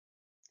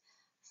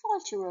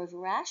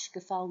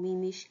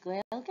Gaeilge.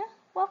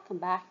 Welcome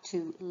back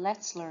to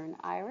Let's Learn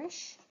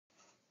Irish.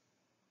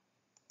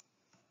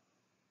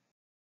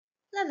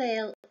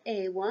 Level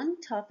A1,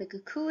 topic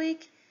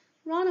Cuid,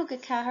 Rannóg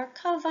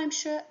Caitheamh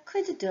aimsire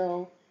Cuid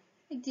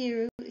ag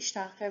díriú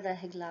isteach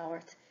bheith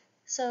Labhairt.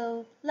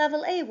 So,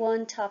 level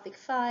A1, topic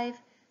 5,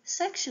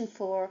 section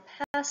 4,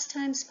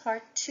 Pastimes,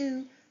 part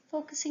 2,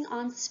 focusing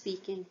on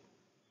speaking.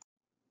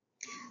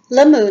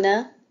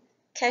 Lamúna,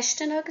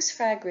 ceistin agus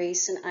freagraí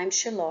san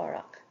aimsire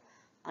Eorpach.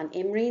 An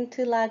imrín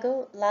tú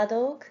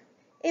ladóg,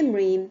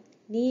 imrín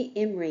ní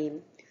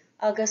imrín,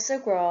 agus a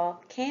grá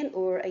cén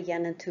uair a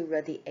dhéanann tú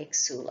rudaí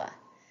éagsúla.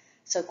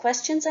 So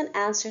questions and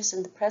answers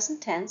in the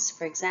present tense,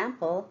 for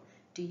example,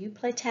 do you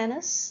play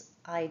tennis?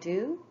 I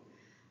do.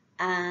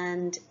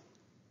 And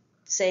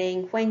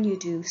saying when you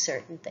do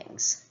certain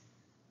things.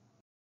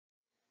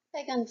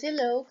 Ag an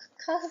bhuíoch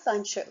Caitheamh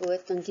aimsire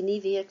Cuid don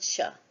gníomhaíocht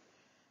seo.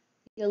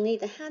 You'll need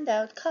the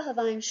handout Caitheamh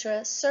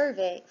aimsire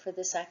survey for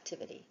this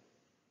activity.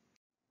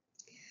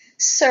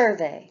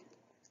 Survey.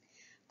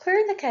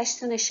 Cuir na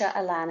ceistena seo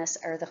a leanas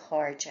ar the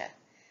chairde.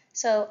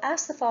 So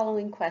ask the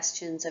following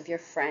questions of your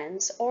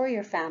friends or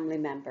your family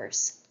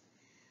members.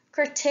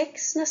 Cuir tic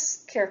sna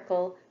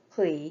circle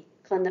chuí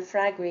chun na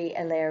freagraí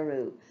a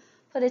léirú.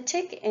 Put a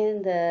tick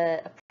in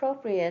the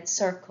appropriate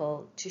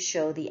circle to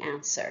show the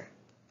answer.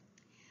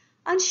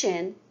 An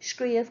sin,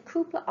 scríomh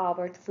cúpla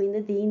ábhairt faoin na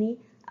daoine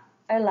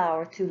ar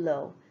labhairt tú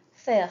lo,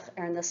 féach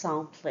ar na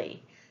samplaí.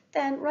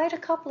 Then write a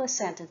couple of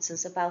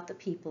sentences about the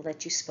people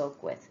that you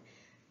spoke with.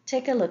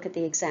 Take a look at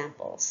the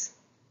examples.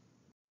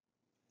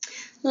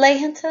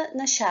 Léitheanta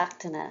na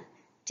seachtaine,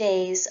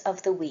 days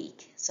of the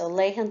week. So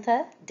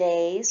léitheanta,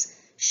 days,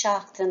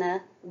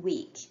 seachtaine,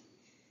 week.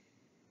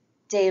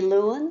 Dé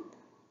luan,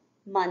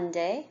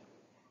 Monday.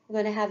 I'm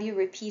going to have you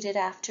repeat it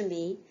after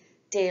me.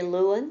 Dé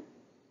luan,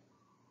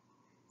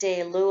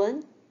 dé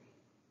luan.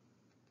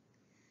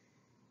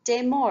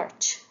 Dé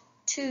March,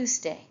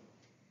 Tuesday.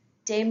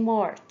 Dé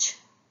March,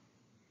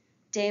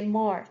 dé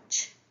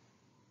March,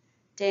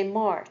 dé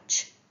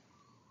March.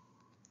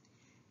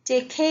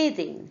 Dé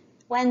Caitheamh,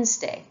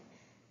 Wednesday.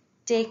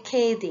 Dé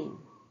Caitheamh,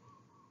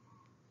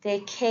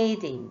 dé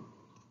Caitheamh,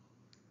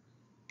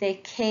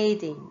 dé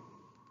Caitheamh.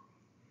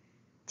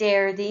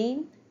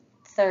 Déirdín,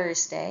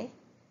 Thursday.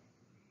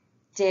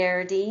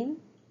 Déirdín,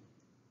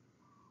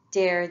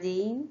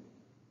 déirdín,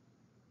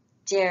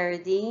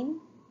 déirdín.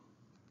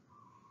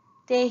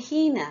 Dé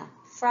hína,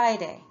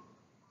 Friday.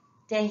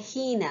 Dé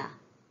hína,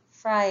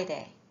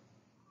 Friday.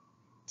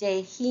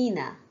 Dé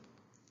hína.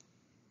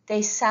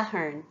 Dé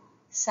sathairn,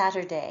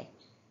 Saturday.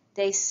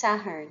 Dé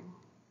sathairn,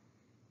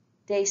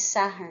 dé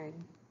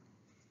sathairn.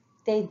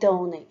 Dé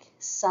dónig,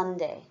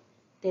 Sunday.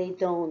 Dé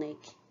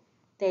dónig,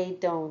 dé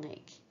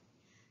dónig.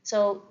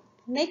 So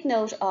make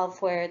note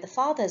of where the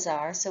fathers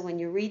are. So when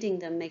you're reading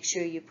them, make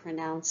sure you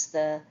pronounce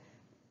the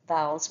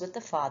vowels with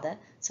the father.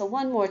 So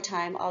one more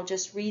time, I'll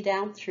just read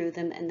down through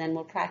them and then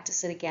we'll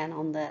practice it again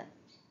on the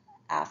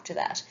after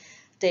that.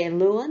 Dé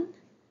luan,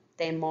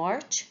 dé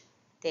March,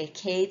 dé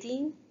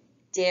Caitheamh,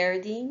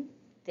 déirdín,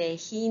 dé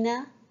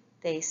hína,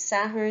 dé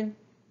sathairn,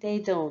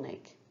 dé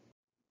dónig.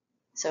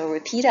 So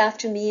repeat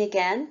after me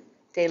again.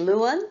 Dé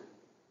luan,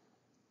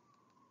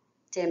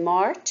 dé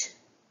March,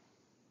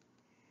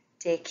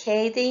 dé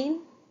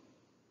Caitheamh,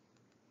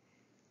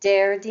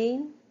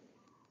 déirdín,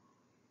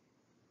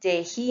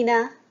 dé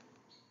hína,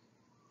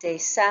 dé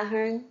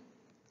sathairn,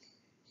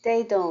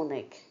 dé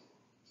dónig.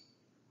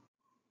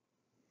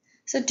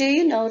 So do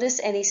you notice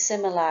any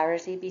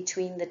similarity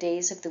between the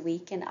days of the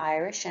week in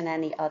Irish and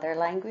any other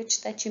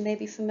language that you may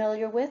be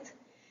familiar with?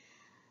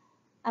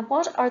 And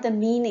what are the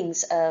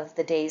meanings of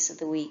the days of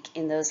the week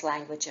in those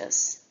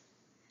languages?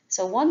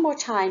 So one more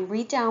time,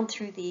 read down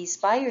through these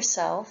by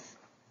yourself.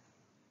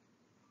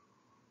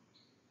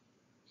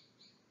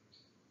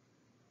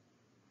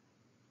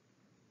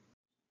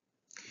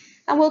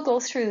 And we'll go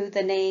through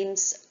the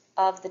names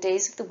of the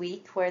days of the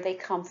week, where they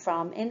come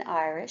from in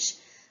Irish.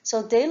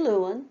 So dé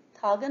luan,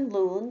 tagan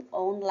luan,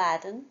 ón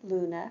Latin,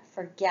 luna,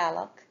 for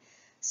Gaeilge.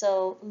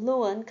 So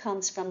luan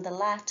comes from the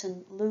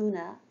Latin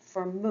luna,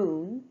 for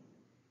moon.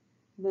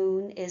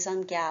 Moon is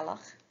on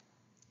Gaeilge.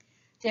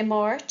 Dé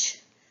March,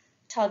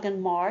 tagan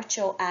March,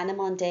 ó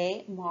animon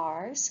dé,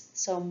 Mars.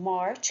 So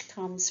March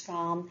comes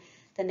from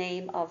the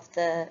name of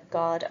the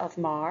god of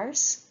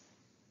Mars.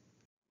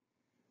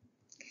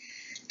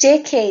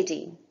 Dé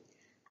Caitheamh,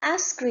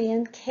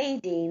 ascríonn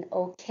Caitheamh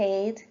ó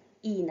céad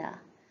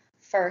ina,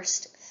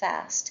 first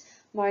fast.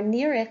 Mar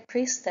ní raibh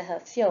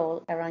príostaithe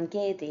feol ar an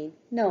gcéadaoin,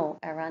 nó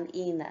ar an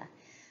ina.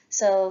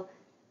 So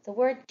the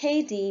word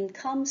Caitheamh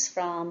comes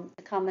from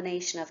a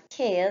combination of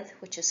cead,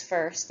 which is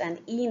first, and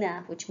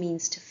ina, which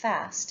means to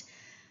fast,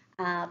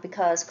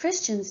 because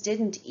Christians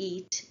didn't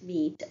eat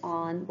meat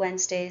on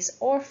Wednesdays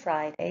or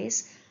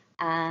Fridays,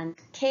 and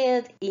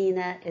cead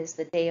ina is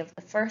the day of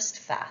the first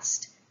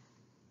fast.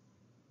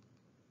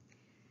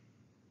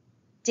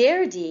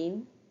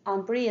 Déirdín,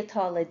 an brí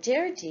atá le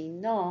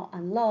déirdín ná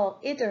an lá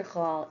idir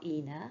dhá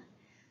ina.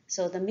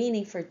 So the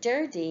meaning for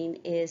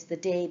déirdín is the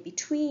day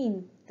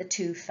between the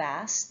two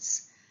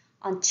fasts.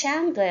 An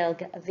tean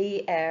Gaeilge a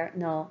bhí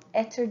nó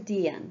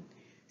etardaíon.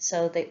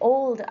 So the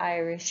old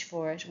Irish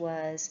for it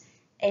was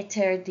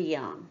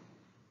etardaíon.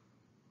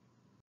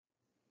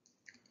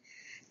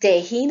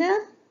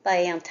 Déhína ba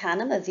an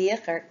tanam a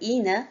bhíoch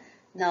ine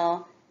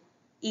nó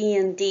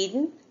íon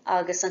díden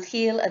agus an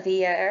chiel a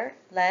bhí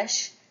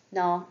leis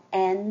nó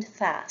end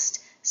fast.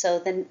 So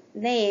the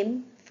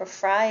name for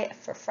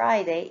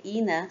Friday,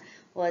 ine,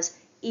 was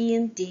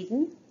íon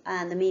díden,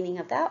 and the meaning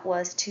of that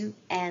was to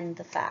end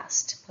the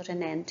fast, put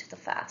an end to the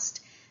fast.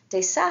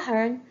 De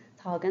Saturn,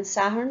 Tágan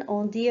Saturn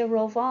on dia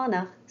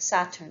Rovánach,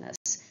 Saturnus.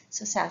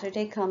 So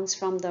Saturday comes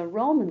from the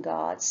Roman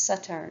god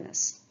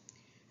Saturnus.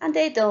 And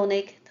de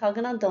Donig,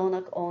 Tágan an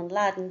Donach on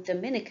Latin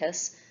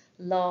Dominicus,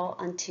 law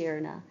and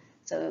tierna.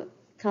 So it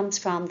comes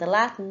from the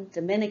Latin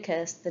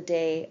Dominicus, the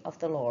day of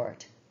the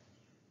Lord.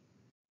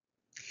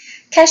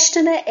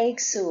 Ceistena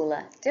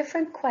éagsúla,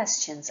 different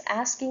questions,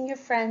 asking your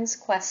friends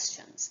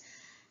questions.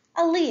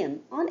 A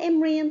Liam, on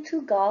imrian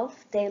tú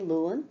golf de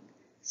luan.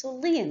 So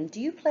Liam, do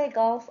you play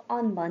golf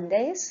on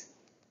Mondays?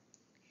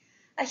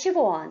 A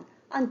Siobhan,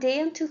 on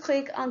dean tú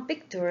chuig on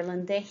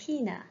Bicdurlan de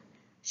Hina.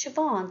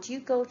 Siobhan, do you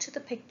go to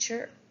the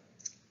picture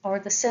or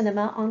the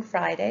cinema on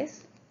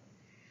Fridays?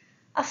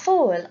 A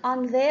fáil,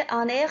 on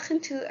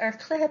éachan tú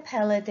cluiche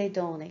pelle de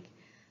Donig.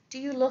 Do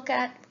you look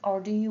at or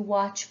do you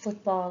watch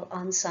football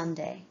on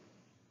Sunday?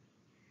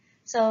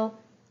 So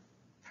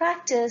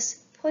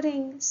practice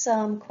putting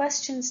some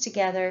questions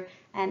together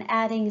and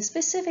adding a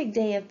specific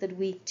day of the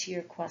week to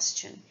your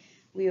question.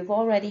 We have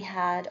already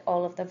had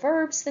all of the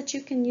verbs that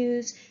you can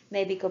use.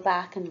 Maybe go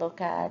back and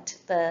look at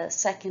the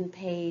second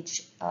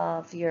page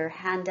of your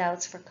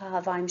handouts for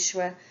Caitheamh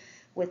aimsire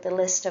with the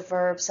list of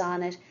verbs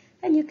on it.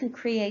 And you can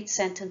create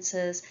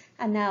sentences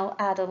and now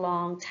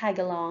tag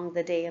along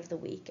the day of the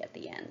week at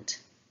the end.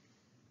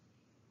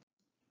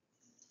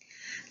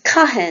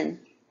 Caitheamh,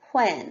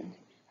 when?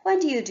 When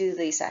do you do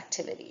these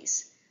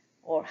activities?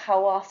 Or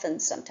how often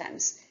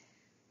sometimes?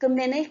 Go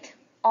minic,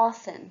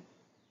 often.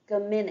 Go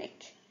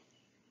minic.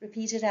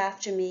 Repeat it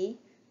after me.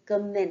 Go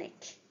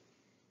minic.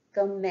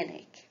 Go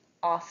minic,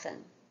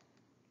 often.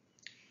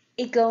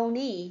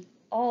 Igoni,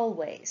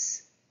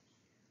 always.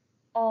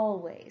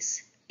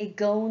 Always.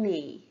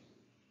 Igoni.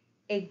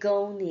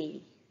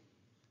 Igoni.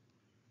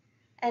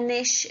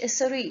 Anish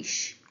is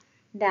arish,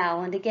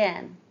 now and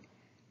again.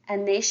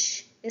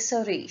 Anish is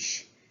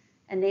arish.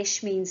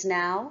 Anish means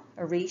now,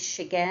 arish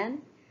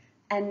again.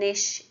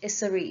 Anish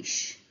is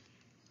arish.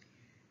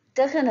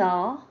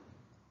 Dagana,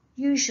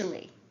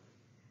 usually.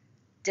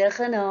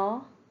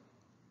 Dagana,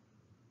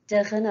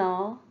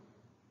 dagana.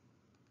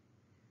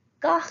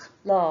 Gach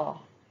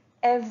law,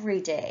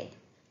 every day.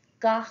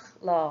 Gach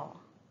law,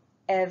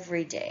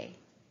 every day.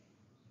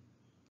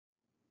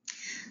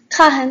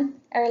 Caitheamh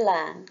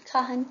lan,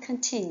 Caitheamh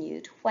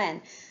continued,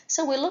 when.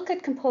 So we look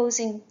at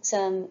composing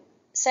some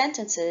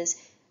sentences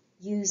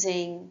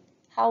using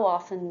how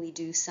often we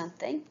do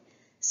something.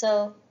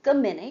 So, go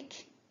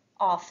minic,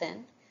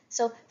 often.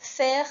 So,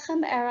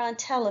 féacham an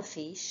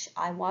telefís,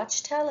 I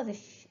watch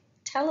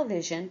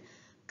television,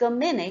 go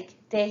minic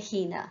de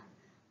hina,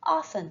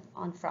 often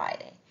on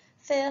Friday.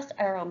 Féach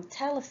an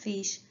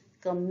telefís,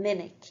 go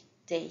minic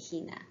de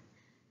hina.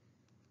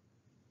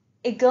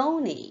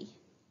 Igoni,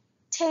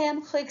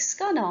 Tam chuig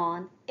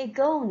scanán,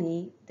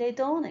 igoni de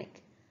donig.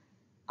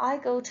 I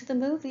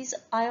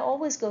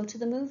always go to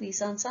the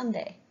movies on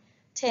Sunday.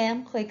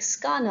 Tam chuig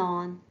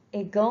scanán,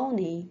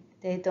 igoni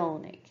de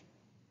donig.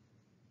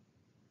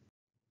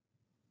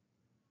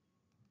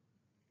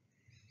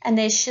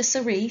 Anish is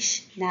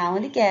arish, now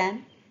and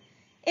again.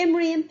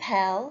 Imri and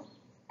Pell,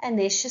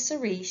 anish is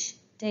arish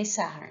de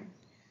Saturn.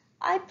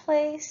 I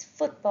play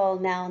football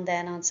now and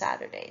then on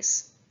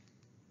Saturdays.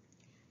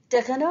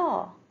 De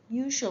gná,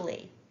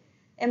 usually.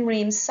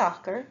 Imrim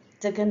soccer,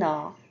 de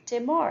gná de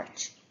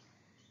March.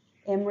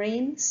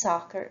 Imrim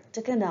soccer,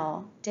 de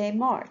gná de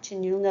March.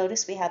 And you'll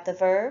notice we have the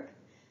verb,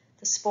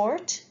 the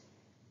sport,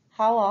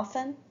 how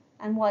often,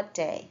 and what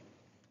day.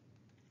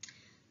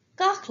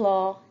 Gach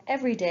lá,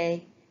 every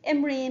day.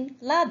 Imrim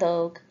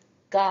ladog,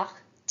 gach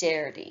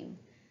deirdín.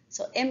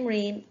 So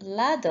imrim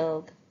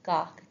ladog,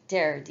 gach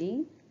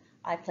deirdín.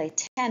 I play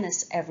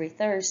tennis every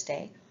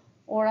Thursday.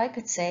 Or I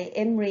could say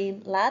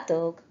imrim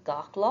ladog,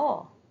 gach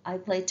lá. I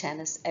play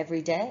tennis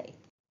every day.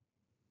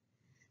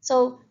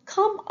 So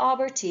come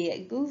abertí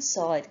ag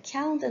úsáid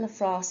ceann na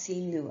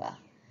frásí nua.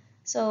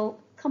 So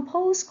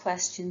compose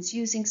questions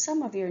using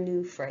some of your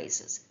new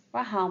phrases. For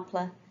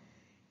example,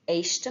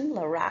 éistim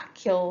le rock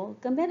ceol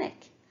go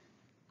minic.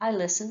 I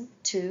listen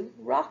to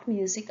rock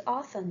music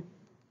often.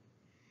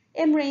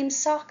 Imrim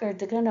soccer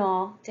de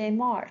gná de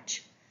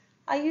March.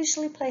 I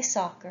usually play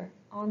soccer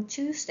on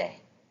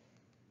Tuesday.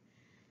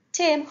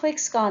 Tam chuig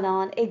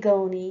scanán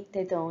igoni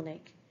de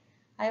donig.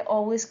 I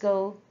always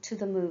go to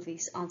the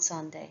movies on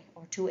Sunday,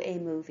 or to a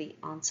movie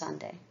on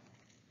Sunday.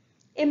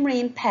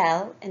 Imrim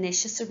Pell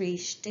initius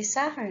arish de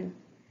Saturn.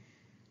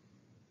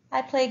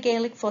 I play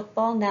Gaelic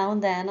football now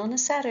and then on a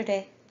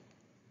Saturday.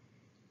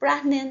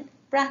 Brahnim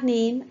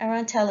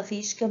an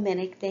telefís go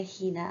minic de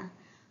hina.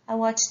 I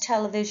watch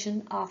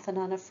television often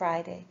on a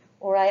Friday.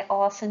 or I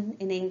often,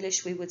 in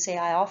English we would say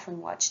I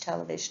often watch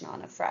television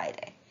on a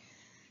Friday.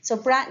 So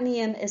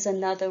bratníam is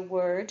another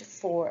word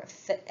for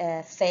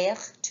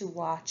féach, to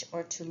watch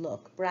or to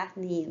look.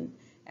 Bratníam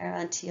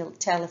an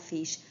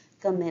telefís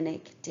go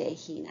minic dé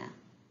hína.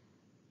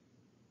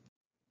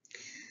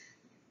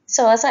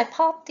 So as I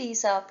pop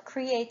these up,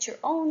 create your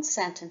own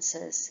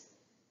sentences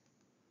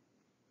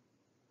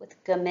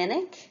with go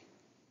minic,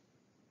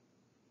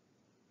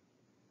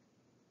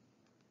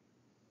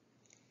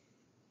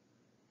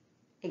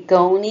 i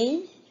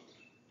gcónaí,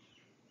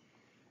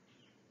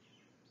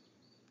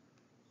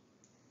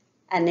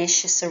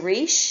 anois is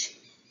arís,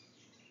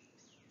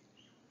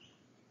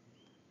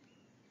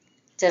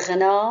 de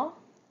Rannóg,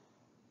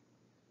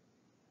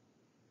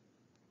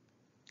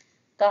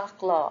 gach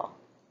lá.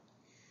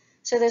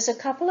 So there's a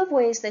couple of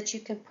ways that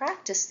you can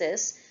practice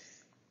this.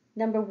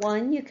 Number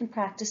one, you can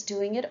practice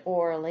doing it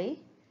orally,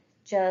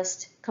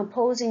 just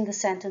composing the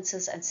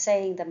sentences and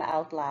saying them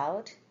out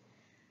loud.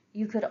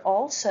 You could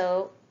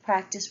also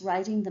practice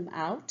writing them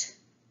out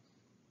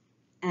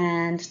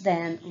and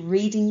then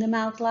reading them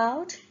out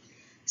loud.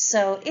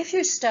 So if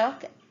you're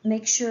stuck,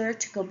 make sure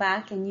to go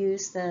back and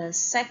use the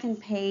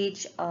second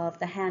page of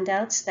the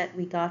handouts that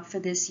we got for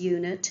this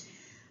unit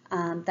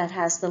that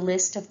has the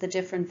list of the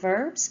different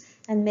verbs,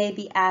 and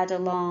maybe add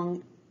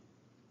along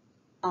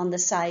on the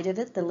side of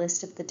it the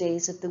list of the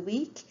days of the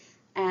week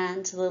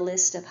and the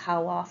list of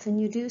how often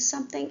you do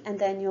something, and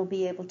then you'll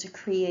be able to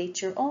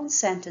create your own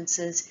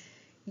sentences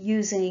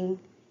using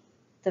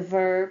the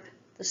verb,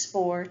 the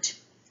sport,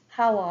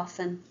 how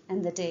often,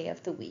 and the day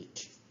of the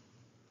week.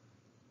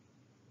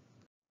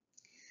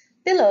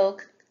 Below,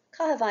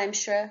 Caitheamh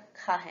aimsire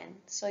Cuid.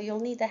 So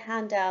you'll need the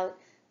handout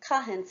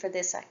Cuid for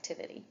this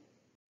activity.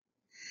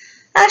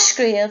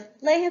 Ascríomh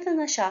Labhairt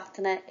na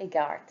seachtaine i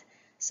gCeart.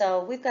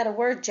 So we've got a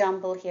word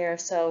jumble here,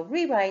 so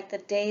rewrite the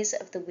days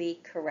of the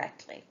week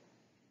correctly.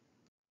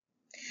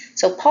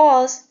 So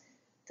pause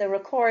the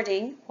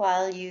recording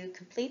while you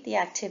complete the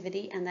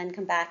activity and then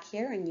come back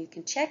here and you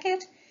can check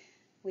it.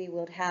 We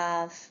would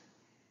have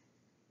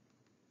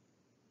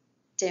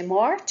de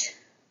mort,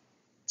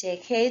 de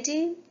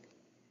chéadín,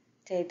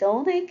 de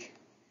dónaig,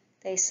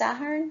 de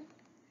sathairn,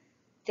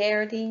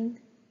 d'ardín,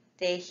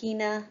 de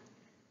hína,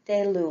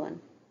 de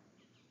luan.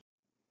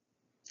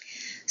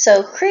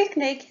 So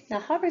chríochnaigh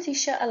na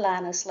habairtise a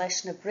leanas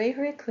leis na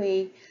bríochas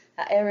cuí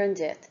a éireann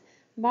dit.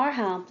 Mar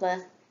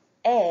shampla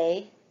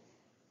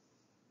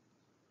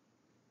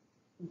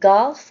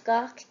golf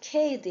gach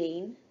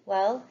céadín.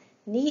 Well,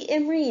 ní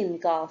imríonn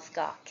golf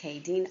gach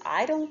céadín.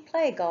 I don't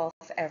play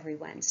golf every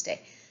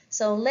Wednesday.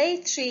 So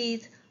lé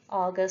tríd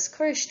agus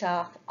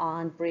cúristeach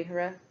an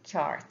bríochas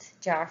ceart,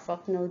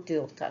 dearfach nó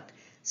dúilteach.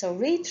 So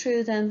read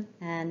through them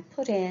and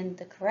put in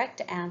the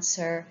correct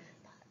answer,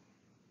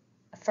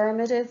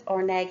 affirmative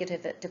or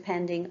negative,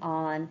 depending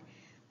on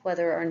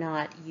whether or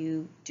not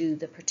you do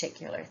the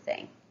particular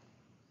thing.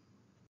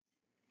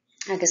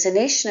 Agus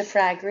anois na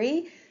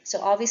freagraí,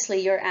 so obviously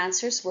your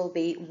answers will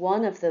be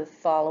one of the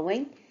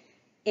following.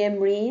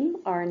 Imríonn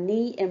or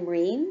ní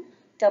imríonn,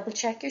 double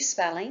check your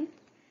spelling.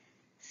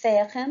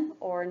 Féacham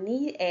or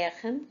ní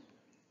éacham.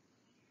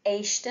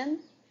 Éistin,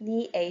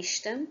 ní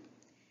éistin.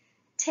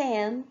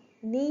 Téim,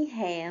 ní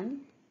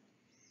ham.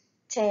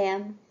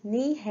 Téim,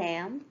 ní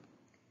ham.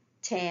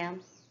 Téim,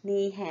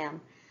 ní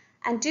ham.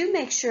 And do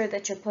make sure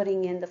that you're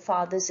putting in the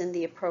fathers in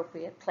the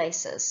appropriate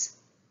places.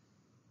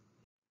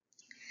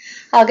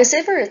 Agus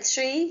iver a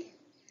trí,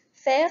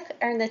 féach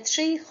na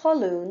trí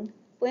cholún,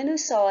 buin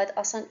úsáid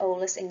as an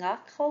ólas in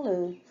gach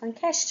cholún an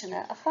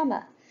ceistena a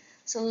chuma.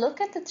 So look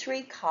at the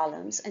three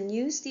columns and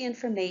use the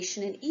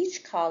information in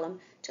each column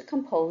to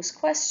compose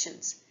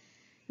questions.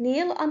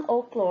 Níl an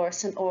óclór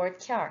san ord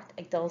ceart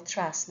ag dul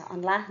trasna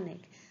an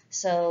leithnig.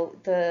 So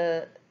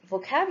the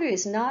vocabulary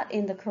is not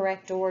in the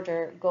correct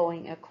order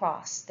going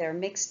across. They're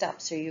mixed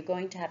up, so you're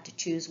going to have to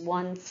choose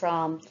one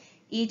from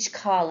each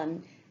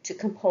column to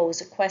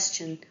compose a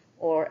question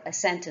or a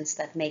sentence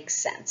that makes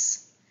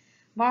sense.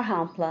 Mar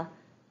shampla,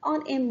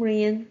 an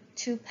imríonn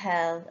tú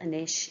pell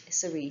anois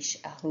is arís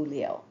a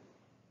Julio.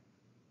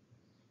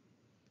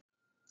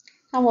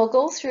 And we'll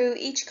go through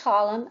each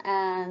column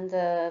and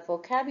the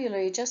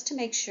vocabulary just to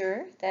make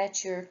sure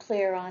that you're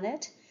clear on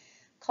it.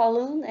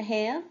 Colún a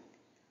hen,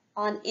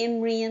 an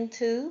imríonn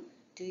tú,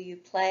 do you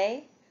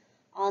play?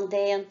 An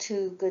déan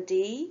tú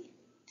godí,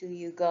 do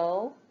you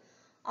go?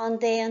 An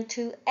déan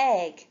tú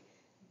egg,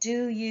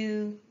 do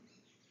you?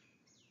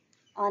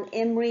 An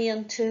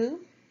imríonn tú,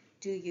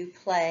 do you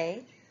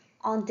play?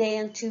 An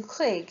déan tú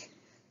chuig,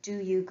 do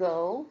you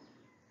go?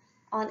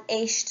 An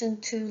éistin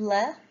tú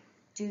le,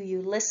 do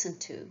you listen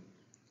to?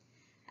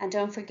 And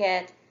don't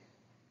forget,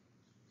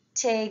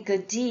 te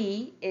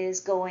godí is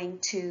going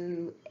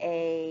to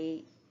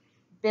a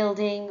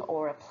building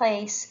or a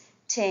place.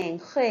 Te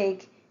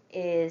chuig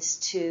is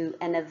to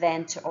an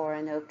event or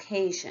an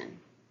occasion.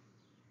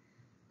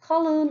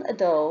 Colún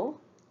adó,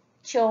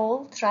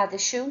 ceol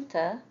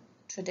tradiisiúnta,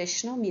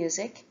 traditional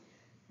music,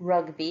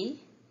 rugby,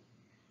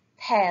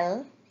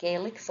 pell,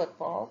 Gaelic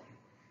football,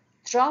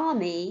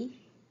 drámaí,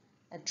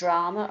 a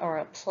drama or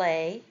a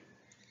play,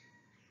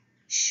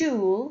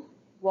 Siúl,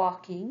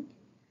 walking,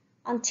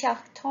 an teach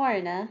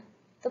táirne,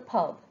 the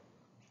pub.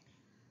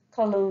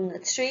 Colún na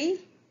trí,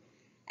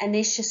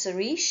 anisce sa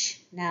ríis,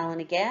 now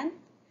and again,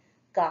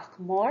 gach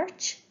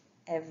mort,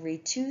 every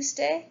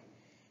Tuesday,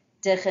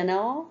 de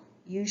Rannóg,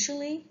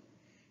 usually,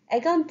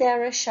 ag an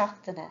deire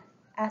seachtaine,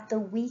 at the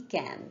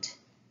weekend,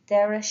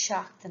 deire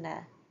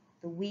seachtaine,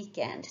 the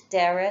weekend.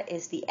 Deire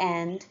is the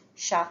end,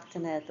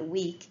 seachtaine, the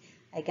week,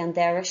 ag an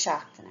deire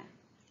seachtaine.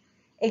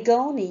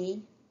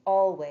 Igóní,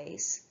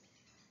 always,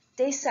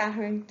 de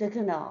Saturn de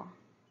Rannóg,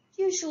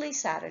 usually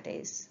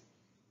Saturdays.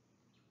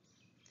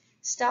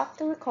 Stop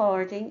the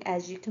recording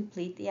as you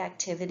complete the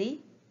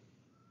activity.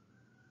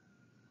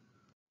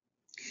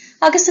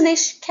 Agus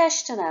anis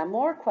ceistena,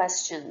 more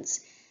questions.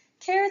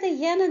 Céir the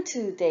dhéanann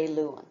tú dé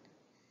luan?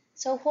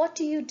 So what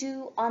do you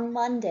do on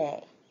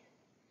Monday?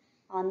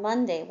 On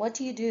Monday, what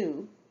do you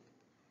do?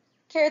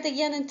 Céir the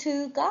dhéanann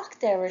tú gach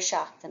deire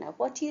seachtaine?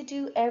 What do you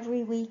do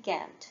every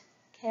weekend?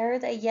 Céir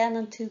the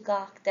dhéanann tú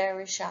gach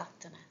deire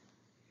seachtaine?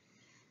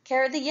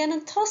 Céir the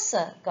dhéanann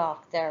tusa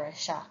gach deire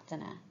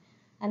seachtaine?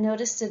 And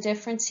notice the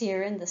difference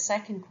here in the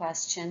second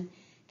question.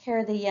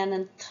 Céir the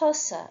dhéanann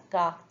tusa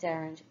gach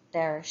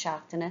deire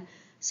seachtaine?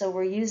 So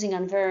we're using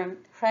an verb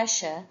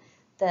chreise,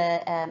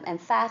 the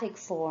emphatic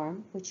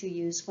form, which you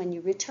use when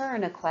you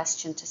return a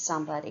question to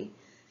somebody.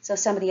 So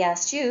somebody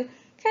asks you,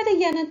 Céir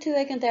the dhéanann tú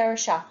ag an deire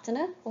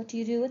seachtaine? What do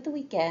you do at the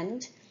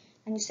weekend?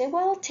 And you say,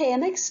 well,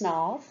 téim ag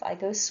snámh, I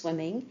go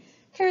swimming.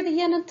 Céir the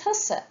dhéanann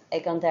tusa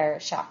ag an deire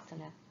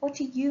seachtaine? What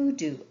do you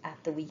do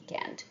at the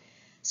weekend?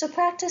 So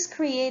practice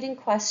creating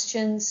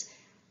questions,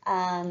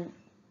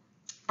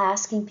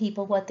 asking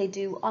people what they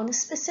do on a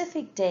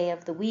specific day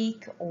of the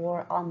week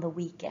or on the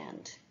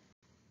weekend.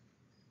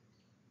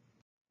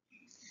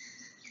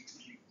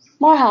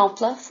 More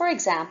hampla, for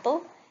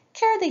example,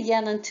 Céir the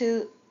dhéanann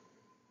tú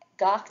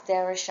gach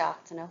deire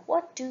seachtaine?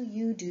 What do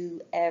you do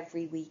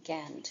every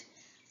weekend?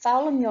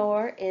 Fáil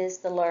mór is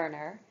the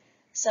learner,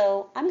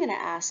 so I'm going to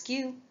ask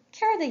you,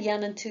 Céir the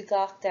dhéanann tú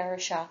gach deire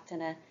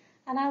seachtaine?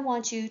 And I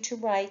want you to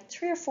write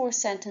 3 or 4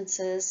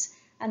 sentences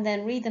and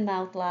then read them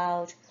out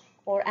loud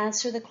or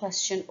answer the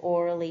question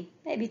orally.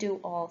 Maybe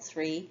do all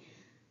 3.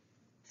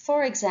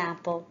 For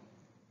example,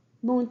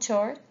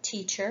 Múntóir,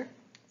 teacher,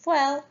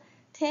 well,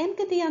 téim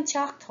go dtí an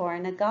teachtóir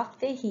na gach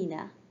de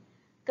híine,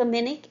 go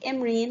minic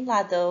imríonn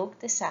Labhairt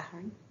de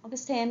Saturn,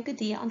 agus téim go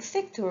dtí an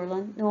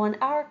fictúrlan nó an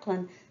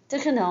airclan de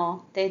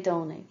Rannóg de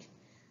Dónaig.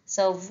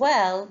 So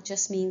well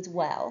just means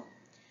well.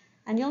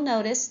 And you'll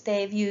notice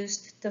they've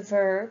used the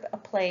verb, a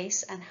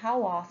place, and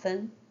how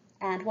often,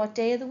 and what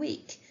day of the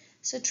week.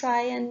 So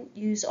try and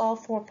use all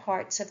 4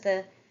 parts of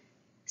the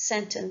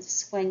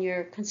sentence when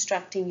you're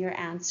constructing your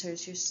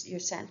answers, your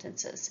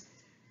sentences.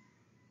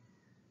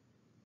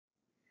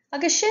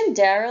 Agus sin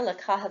deire le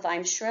Caitheamh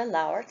aimsire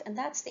Labhairt, and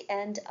that's the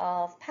end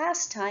of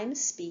Pastimes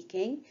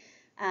speaking.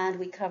 And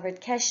we covered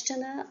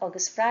ceistena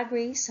agus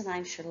freagraíos and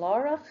aimsire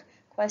Lárach,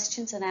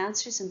 questions and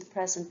answers in the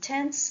present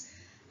tense.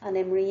 An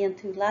imríonn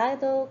tú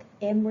Labhairt,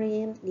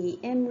 imríonn ní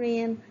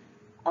imríonn,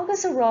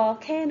 agus a rá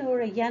cén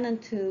uair a dhéanann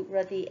tú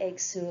rudaí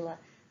éagsúla,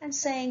 and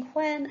saying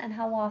when and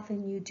how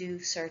often you do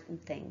certain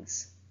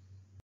things.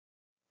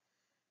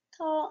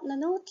 Tá na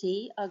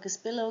nótaí agus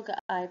bilóga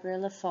oibre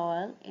le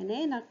fáil in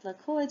éineacht le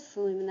Cuid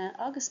fuaimne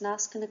agus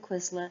nasca na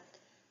cuisle,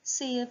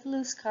 suíomh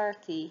lús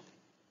cartaí.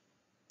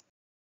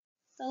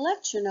 The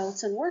lecture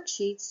notes and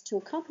worksheets to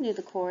accompany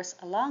the course,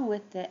 along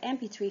with the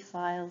MP3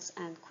 files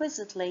and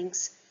Quizlet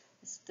links,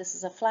 this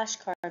is a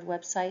flashcard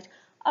website,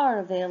 are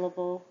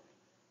available.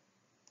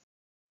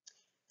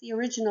 The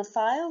original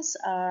files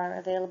are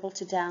available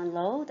to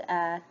download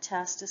at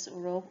Teastas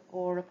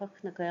Eorpach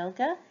na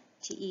Gaeilge,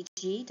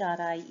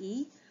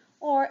 teg.ie,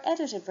 or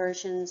edited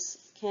versions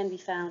can be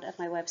found at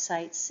my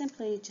website,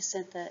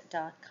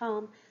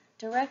 simplyjacintha.com.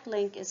 Direct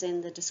link is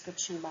in the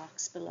description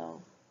box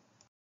below.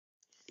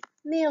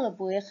 Míle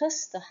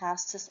buíochas the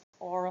Theastas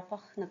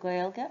Eorpach na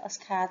Gaeilge as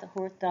cead a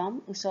thabhairt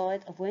dom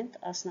úsáid a bhaint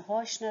as na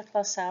háiseanna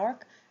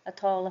closamhairc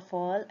atá le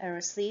fáil ar a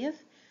suíomh.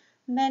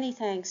 Many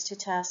thanks to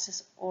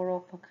Theastas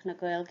Eorpach na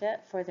Gaeilge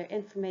for their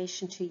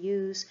information to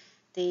use,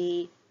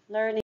 the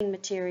learning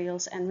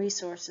materials and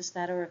resources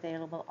that are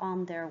available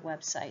on their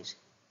website.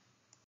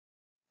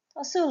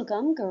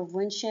 Tásúlgam gur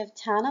bhain sibh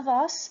tanna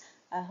bhas.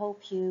 I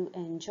hope you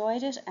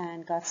enjoyed it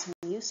and got some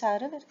use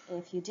out of it.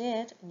 If you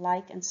did,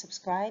 like and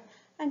subscribe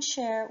and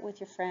share with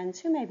your friends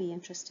who may be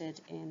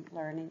interested in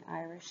learning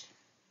Irish.